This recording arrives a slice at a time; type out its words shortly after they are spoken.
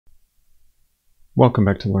Welcome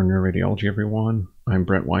back to Learn Neuroradiology, everyone. I'm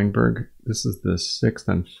Brett Weinberg. This is the sixth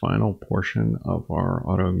and final portion of our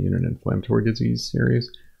autoimmune and inflammatory disease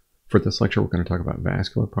series. For this lecture, we're going to talk about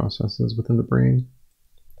vascular processes within the brain.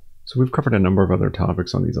 So we've covered a number of other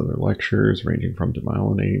topics on these other lectures, ranging from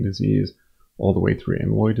demyelinating disease all the way through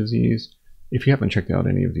amyloid disease. If you haven't checked out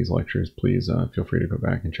any of these lectures, please feel free to go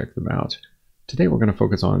back and check them out. Today, we're going to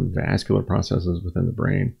focus on vascular processes within the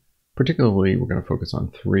brain. Particularly, we're going to focus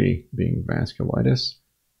on three, being vasculitis,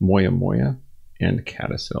 Moya Moya, and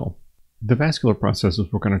CADASIL. The vascular processes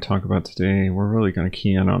we're going to talk about today, we're really going to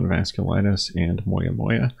key in on vasculitis and Moya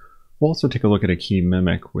Moya. We'll also take a look at a key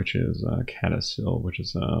mimic, which is CADASIL, which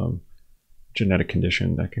is a genetic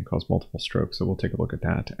condition that can cause multiple strokes. So we'll take a look at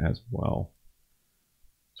that as well.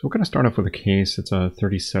 So we're going to start off with a case. It's a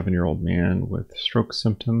 37-year-old man with stroke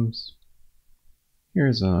symptoms.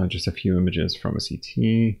 Here's just a few images from a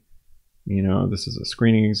CT. You know, this is a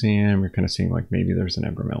screening exam. You're kind of seeing like maybe there's an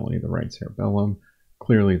abnormality of the right cerebellum.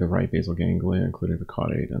 Clearly the right basal ganglia, including the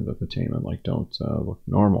caudate and the putamen, don't look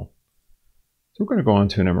normal. So we're going to go on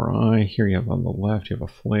to an MRI. Here you have on the left, you have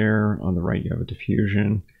a flare. On the right, you have a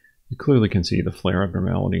diffusion. You clearly can see the flare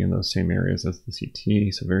abnormality in those same areas as the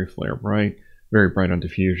CT. So very flare bright, very bright on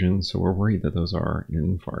diffusion. So we're worried that those are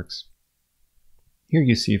infarcts. Here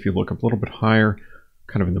you see, if you look up a little bit higher,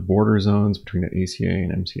 kind of in the border zones between the ACA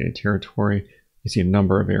and MCA territory, you see a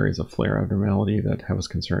number of areas of flare abnormality that have us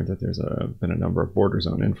concerned that there's been a number of border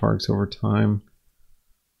zone infarcts over time.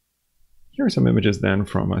 Here are some images then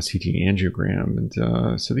from a CT angiogram.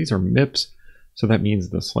 And so these are MIPS. So that means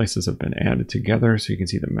the slices have been added together so you can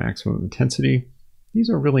see the maximum intensity. These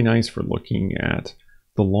are really nice for looking at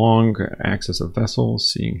the long axis of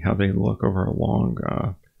vessels, seeing how they look over a long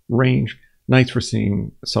range. Nice for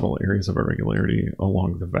seeing subtle areas of irregularity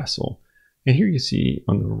along the vessel. And here you see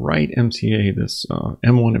on the right MCA, this M1,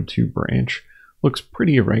 M2 branch looks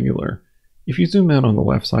pretty irregular. If you zoom in on the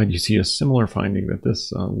left side, you see a similar finding that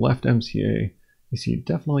this left MCA, you see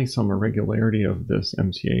definitely some irregularity of this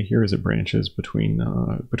MCA here as it branches between the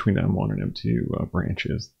M1 and M2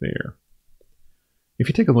 branches there. If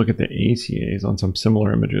you take a look at the ACAs on some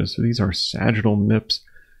similar images, so these are sagittal MIPS.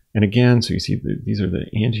 And again, so you see these are the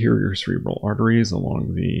anterior cerebral arteries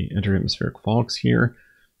along the interhemispheric falx here.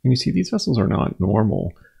 And you see these vessels are not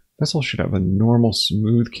normal. Vessels should have a normal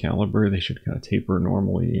smooth caliber. They should kind of taper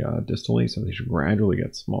normally distally, so they should gradually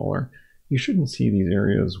get smaller. You shouldn't see these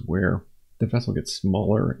areas where the vessel gets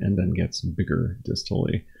smaller and then gets bigger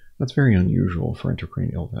distally. That's very unusual for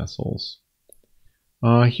intracranial vessels.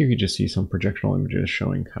 Here you just see some projectional images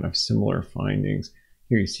showing kind of similar findings.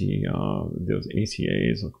 Here you see those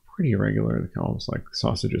ACAs look pretty irregular. They're kind of almost like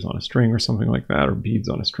sausages on a string or something like that, or beads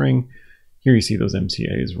on a string. Here you see those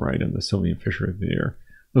MCAs right in the sylvian fissure there.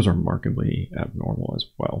 Those are markedly abnormal as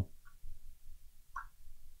well.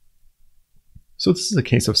 So this is a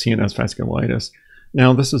case of CNS vasculitis.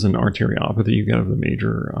 Now this is an arteriopathy you get of the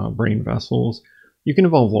major brain vessels. You can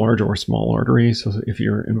involve large or small arteries. So if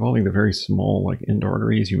you're involving the very small like end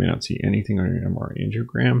arteries, you may not see anything on your MR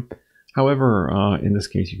angiogram. However, in this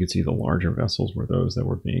case, you can see the larger vessels were those that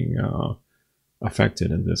were being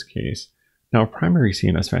affected in this case. Now, primary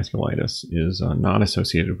CNS vasculitis is not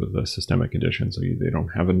associated with a systemic condition, so they don't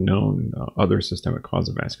have a known other systemic cause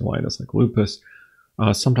of vasculitis like lupus.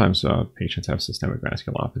 Sometimes patients have systemic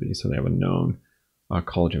vasculopathy, so they have a known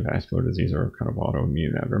collagen vascular disease or kind of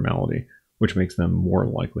autoimmune abnormality, which makes them more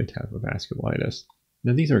likely to have a vasculitis.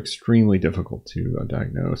 Now, these are extremely difficult to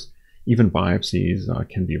diagnose. Even biopsies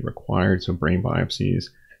can be required, so brain biopsies,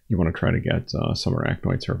 you want to try to get some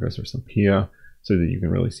arachnoid surface or some PIA so that you can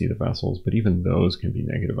really see the vessels, but even those can be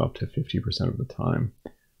negative up to 50% of the time.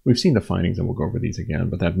 We've seen the findings, and we'll go over these again,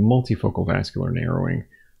 but that multifocal vascular narrowing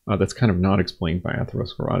that's kind of not explained by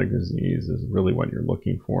atherosclerotic disease is really what you're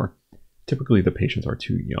looking for. Typically, the patients are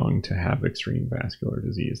too young to have extreme vascular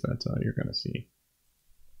disease that you're going to see.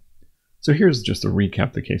 So here's just a recap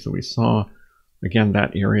of the case that we saw. Again,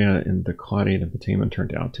 that area in the caudate and putamen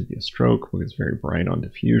turned out to be a stroke because it's very bright on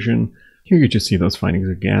diffusion. Here you just see those findings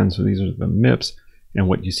again. So these are the MIPS. And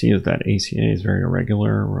what you see is that ACA is very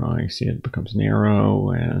irregular. You see it becomes narrow,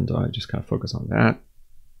 and just kind of focus on that.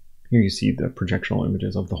 Here you see the projectional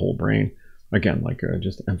images of the whole brain. Again,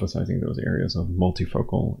 just emphasizing those areas of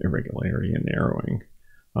multifocal irregularity and narrowing,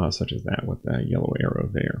 such as that with that yellow arrow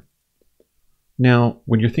there. Now,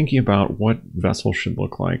 when you're thinking about what vessels should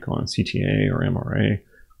look like on CTA or MRA,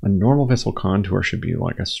 a normal vessel contour should be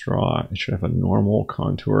like a straw. It should have a normal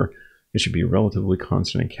contour. It should be relatively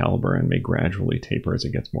constant in caliber and may gradually taper as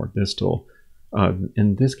it gets more distal.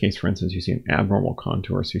 In this case, for instance, you see an abnormal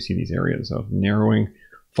contour, so you see these areas of narrowing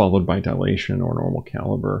followed by dilation or normal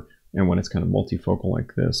caliber. And when it's kind of multifocal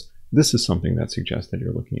like this is something that suggests that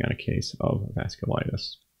you're looking at a case of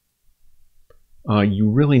vasculitis. You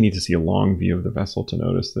really need to see a long view of the vessel to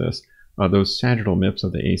notice this. Those sagittal MIPs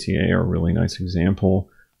of the ACA are a really nice example.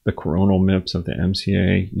 The coronal MIPs of the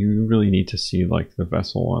MCA, you really need to see like the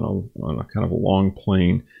vessel on a kind of a long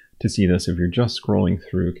plane to see this. If you're just scrolling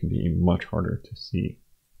through, it can be much harder to see.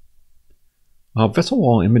 Vessel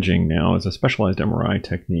wall imaging now is a specialized MRI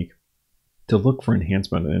technique to look for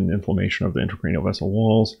enhancement and inflammation of the intracranial vessel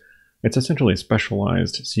walls. It's essentially a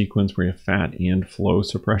specialized sequence where you have fat and flow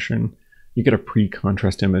suppression. You get a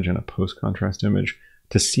pre-contrast image and a post-contrast image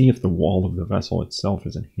to see if the wall of the vessel itself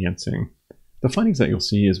is enhancing. The findings that you'll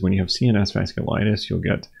see is when you have CNS vasculitis, you'll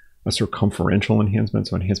get a circumferential enhancement,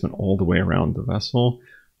 so enhancement all the way around the vessel.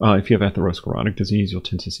 If you have atherosclerotic disease, you'll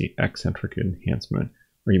tend to see eccentric enhancement,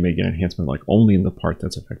 or you may get enhancement like only in the part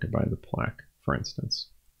that's affected by the plaque, for instance.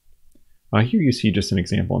 Here you see just an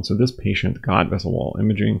example. And so this patient got vessel wall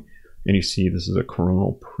imaging, and you see this is a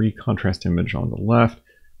coronal pre-contrast image on the left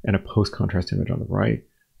and a post-contrast image on the right.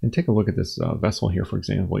 And take a look at this vessel here, for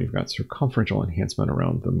example. You've got circumferential enhancement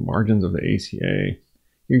around the margins of the ACA.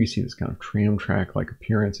 Here you see this kind of tram track-like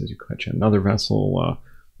appearance as you catch another vessel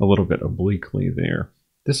a little bit obliquely there.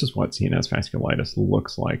 This is what CNS vasculitis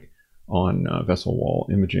looks like on vessel wall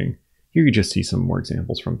imaging. Here you just see some more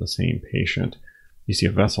examples from the same patient. You see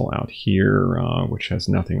a vessel out here, which has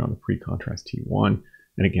nothing on the pre-contrast T1,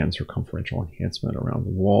 and again, circumferential enhancement around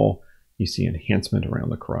the wall. You see enhancement around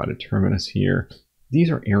the carotid terminus here. These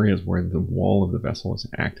are areas where the wall of the vessel is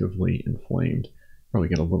actively inflamed. Probably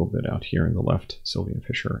get a little bit out here in the left sylvian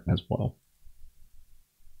fissure as well.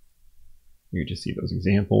 You just see those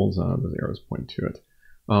examples, those arrows point to it.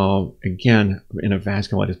 Again, in a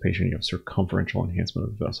vasculitis patient, you have circumferential enhancement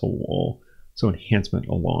of the vessel wall, so enhancement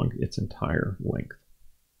along its entire length.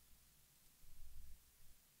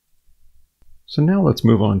 So now let's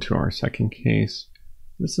move on to our second case.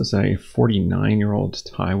 This is a 49-year-old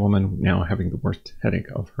Thai woman now having the worst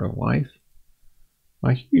headache of her life.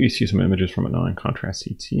 Here you see some images from a non-contrast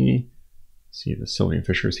CT. See the sylvian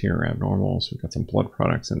fissures here are abnormal, so we've got some blood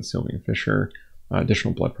products in the sylvian fissure,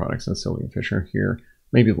 additional blood products in the sylvian fissure here,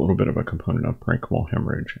 maybe a little bit of a component of parenchymal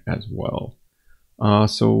hemorrhage as well.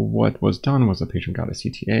 So what was done was the patient got a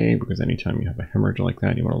CTA, because anytime you have a hemorrhage like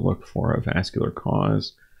that, you want to look for a vascular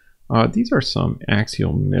cause. These are some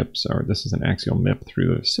axial MIPs, or this is an axial MIP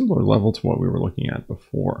through a similar level to what we were looking at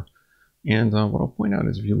before. And what I'll point out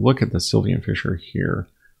is if you look at the sylvian fissure here,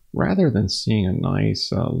 rather than seeing a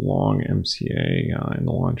nice long MCA in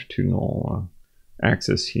the longitudinal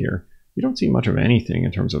axis here, you don't see much of anything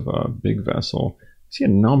in terms of a big vessel. You see a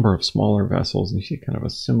number of smaller vessels, and you see kind of a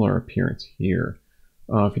similar appearance here.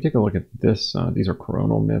 If you take a look at this, these are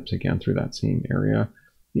coronal MIPs, again, through that same area.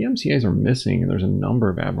 The MCAs are missing, and there's a number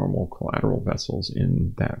of abnormal collateral vessels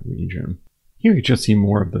in that region. Here you just see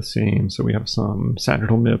more of the same. So we have some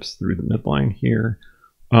sagittal MIPs through the midline here.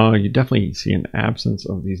 You definitely see an absence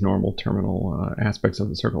of these normal terminal aspects of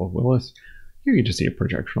the circle of Willis. Here you just see a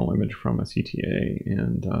projectional image from a CTA,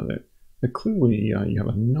 and that clearly you have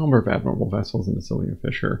a number of abnormal vessels in the sylvian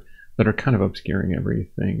fissure that are kind of obscuring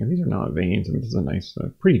everything. And these are not veins. I mean, this is a nice,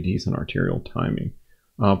 pretty decent arterial timing.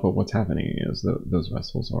 But what's happening is those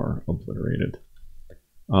vessels are obliterated.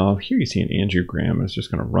 Here you see an angiogram. It's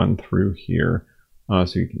just going to run through here.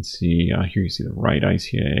 So you can see, here you see the right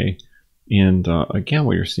ICA. And again,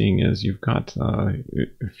 what you're seeing is you've got a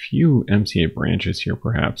few MCA branches here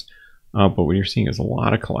perhaps. But what you're seeing is a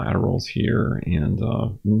lot of collaterals here and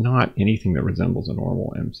not anything that resembles a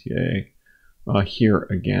normal MCA. Here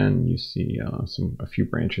again, you see a few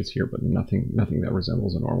branches here, but nothing that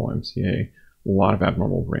resembles a normal MCA. A lot of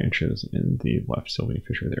abnormal branches in the left sylvian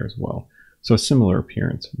fissure there as well. So a similar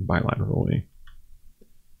appearance bilaterally.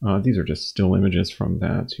 These are just still images from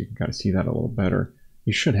that, so you can kind of see that a little better.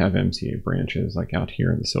 You should have MCA branches like out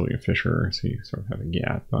here in the sylvian fissure, so you sort of have a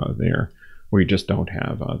gap there where you just don't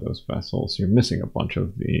have those vessels. So you're missing a bunch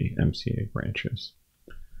of the MCA branches.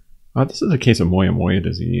 This is a case of Moya Moya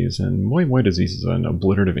disease, and Moya Moya disease is an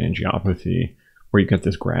obliterative angiopathy where you get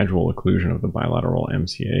this gradual occlusion of the bilateral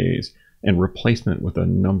MCAs and replacement with a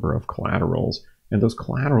number of collaterals. And those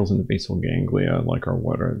collaterals in the basal ganglia are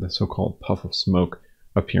what are the so-called puff of smoke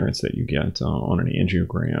appearance that you get on an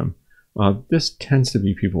angiogram. This tends to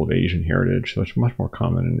be people of Asian heritage, so it's much more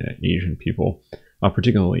common in Asian people,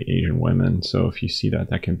 particularly Asian women. So if you see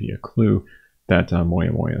that, that can be a clue that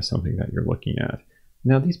Moya Moya is something that you're looking at.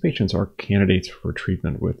 Now, these patients are candidates for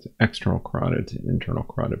treatment with external carotid to internal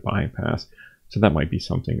carotid bypass, so that might be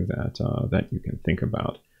something that you can think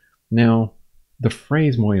about. Now, the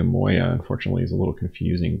phrase Moya Moya, unfortunately, is a little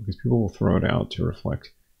confusing because people will throw it out to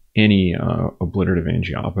reflect any obliterative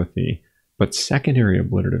angiopathy. But secondary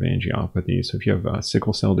obliterative angiopathy, so if you have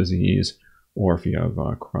sickle cell disease or if you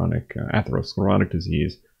have chronic atherosclerotic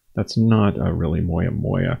disease, that's not really Moya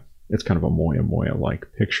Moya. It's kind of a Moya Moya-like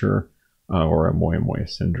picture or a Moya Moya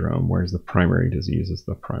syndrome, whereas the primary disease is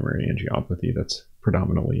the primary angiopathy that's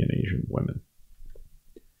predominantly in Asian women.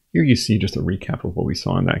 Here you see just a recap of what we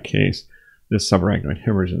saw in that case. This subarachnoid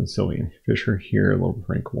hemorrhage in the Sylvian fissure here, lobar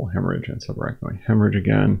parenchymal hemorrhage and subarachnoid hemorrhage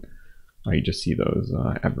again. You just see those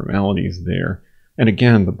abnormalities there. And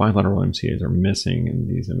again, the bilateral MCAs are missing in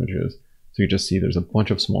these images. So you just see there's a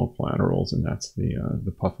bunch of small collaterals, and that's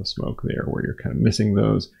the puff of smoke there where you're kind of missing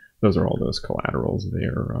those. Those are all those collaterals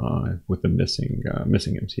there with the missing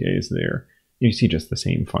MCAs there. You see just the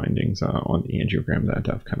same findings on the angiogram that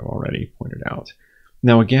I've kind of already pointed out.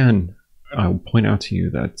 Now again, I'll point out to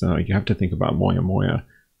you that you have to think about Moya Moya,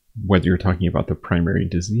 whether you're talking about the primary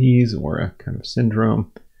disease or a kind of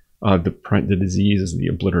syndrome. The disease is the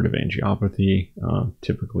obliterative angiopathy,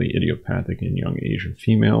 typically idiopathic in young Asian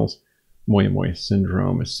females. Moya Moya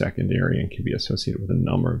syndrome is secondary and can be associated with a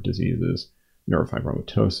number of diseases: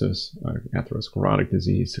 neurofibromatosis, atherosclerotic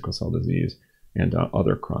disease, sickle cell disease, and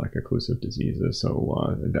other chronic occlusive diseases.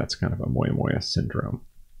 So that's kind of a Moya Moya syndrome.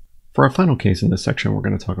 For our final case in this section, we're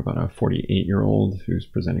going to talk about a 48-year-old who's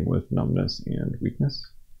presenting with numbness and weakness.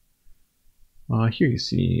 Here you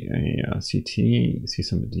see a CT, you see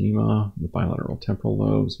some edema, the bilateral temporal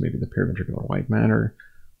lobes, maybe the periventricular white matter.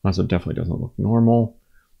 So it definitely doesn't look normal.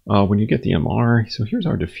 When you get the MR, so here's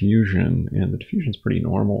our diffusion, and the diffusion is pretty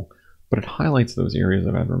normal, but it highlights those areas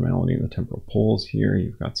of abnormality in the temporal poles here.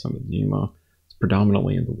 You've got some edema. It's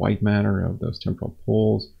predominantly in the white matter of those temporal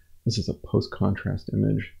poles. This is a post-contrast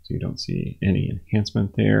image, so you don't see any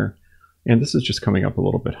enhancement there. And this is just coming up a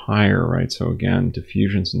little bit higher, right? So again,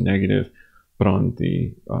 diffusion's negative. But on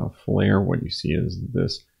the flare, what you see is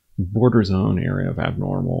this border zone area of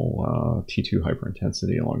abnormal T2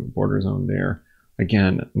 hyperintensity along the border zone there.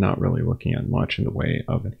 Again, not really looking at much in the way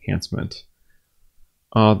of enhancement.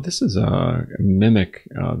 This is a mimic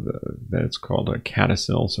that's called a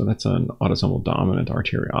CADASIL. So that's an autosomal dominant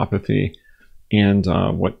arteriopathy. And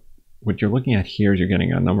what you're looking at here is you're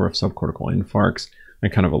getting a number of subcortical infarcts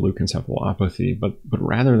and kind of a leukencephalopathy. But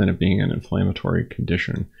rather than it being an inflammatory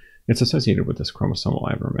condition, it's associated with this chromosomal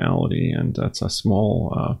abnormality, and it's a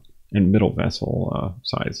small and middle vessel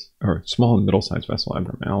size, or small and middle size vessel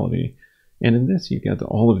abnormality. And in this, you get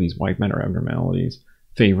all of these white matter abnormalities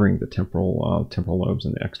favoring the temporal lobes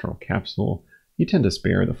and the external capsule. You tend to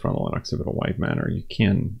spare the frontal and occipital white matter. You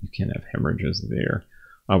can have hemorrhages there,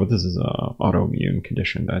 but this is an autoimmune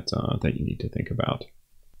condition that you need to think about.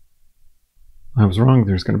 I was wrong.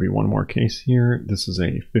 There's going to be one more case here. This is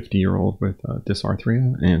a 50-year-old with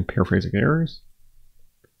dysarthria and paraphrasic errors.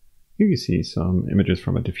 Here you see some images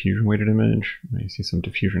from a diffusion-weighted image. You see some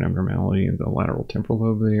diffusion abnormality in the lateral temporal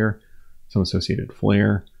lobe there, some associated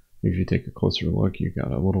flare. If you take a closer look, you've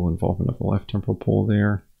got a little involvement of the left temporal pole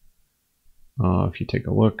there. If you take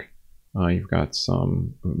a look, you've got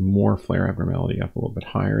some more flare abnormality up a little bit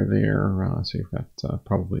higher there. So you've got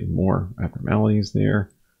probably more abnormalities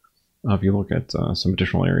there. If you look at some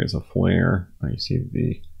additional areas of flare, you see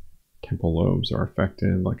the temporal lobes are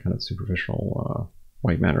affected, like kind of superficial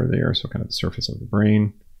white matter there, so kind of the surface of the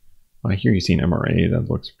brain. Here you see an MRA that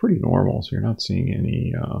looks pretty normal, so you're not seeing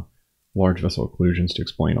any large vessel occlusions to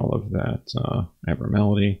explain all of that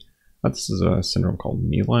abnormality. This is a syndrome called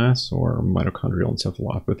MELAS, or mitochondrial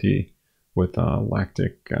encephalopathy, with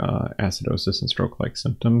lactic acidosis and stroke-like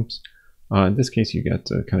symptoms. In this case, you get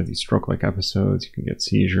kind of these stroke-like episodes. You can get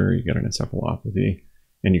seizure, you get an encephalopathy,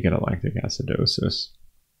 and you get a lactic acidosis.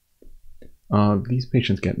 These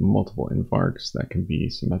patients get multiple infarcts that can be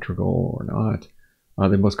symmetrical or not.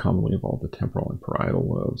 They most commonly involve the temporal and parietal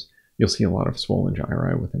lobes. You'll see a lot of swollen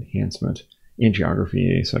gyri with enhancement.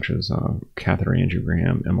 Angiography, such as catheter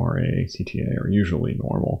angiogram, MRA, CTA, are usually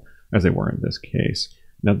normal, as they were in this case.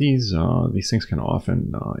 Now, these things can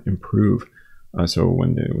often improve. So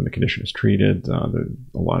when the condition is treated, a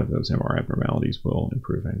lot of those MR abnormalities will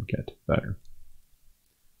improve and get better.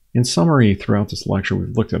 In summary, throughout this lecture,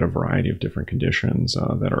 we've looked at a variety of different conditions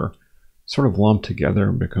that are sort of lumped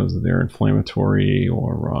together because they're inflammatory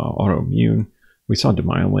or autoimmune. We saw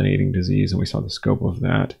demyelinating disease, and we saw the scope of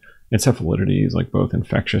that. Encephalitis, like both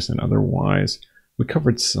infectious and otherwise. We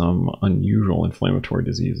covered some unusual inflammatory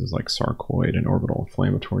diseases like sarcoid and orbital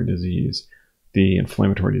inflammatory disease. The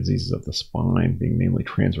inflammatory diseases of the spine being mainly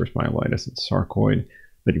transverse myelitis and sarcoid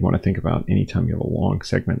that you want to think about anytime you have a long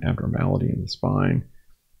segment abnormality in the spine.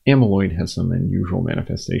 Amyloid has some unusual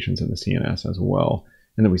manifestations in the CNS as well,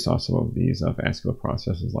 And then we saw some of these vascular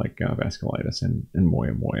processes like vasculitis and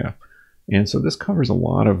Moya Moya. And so this covers a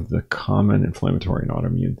lot of the common inflammatory and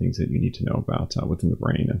autoimmune things that you need to know about within the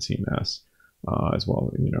brain and CNS, as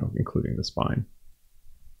well, including the spine.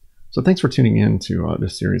 So thanks for tuning in to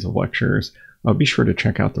this series of lectures. Be sure to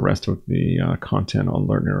check out the rest of the content on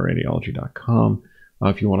learnneuroRadiology.com.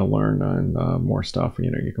 If you want to learn on more stuff,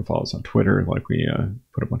 you can follow us on Twitter. Like we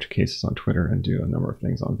put a bunch of cases on Twitter and do a number of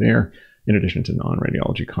things on there, in addition to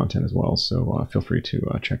non-radiology content as well. So feel free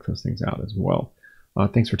to check those things out as well.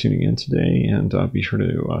 Thanks for tuning in today, and be sure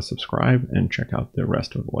to subscribe and check out the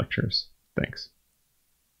rest of the lectures. Thanks.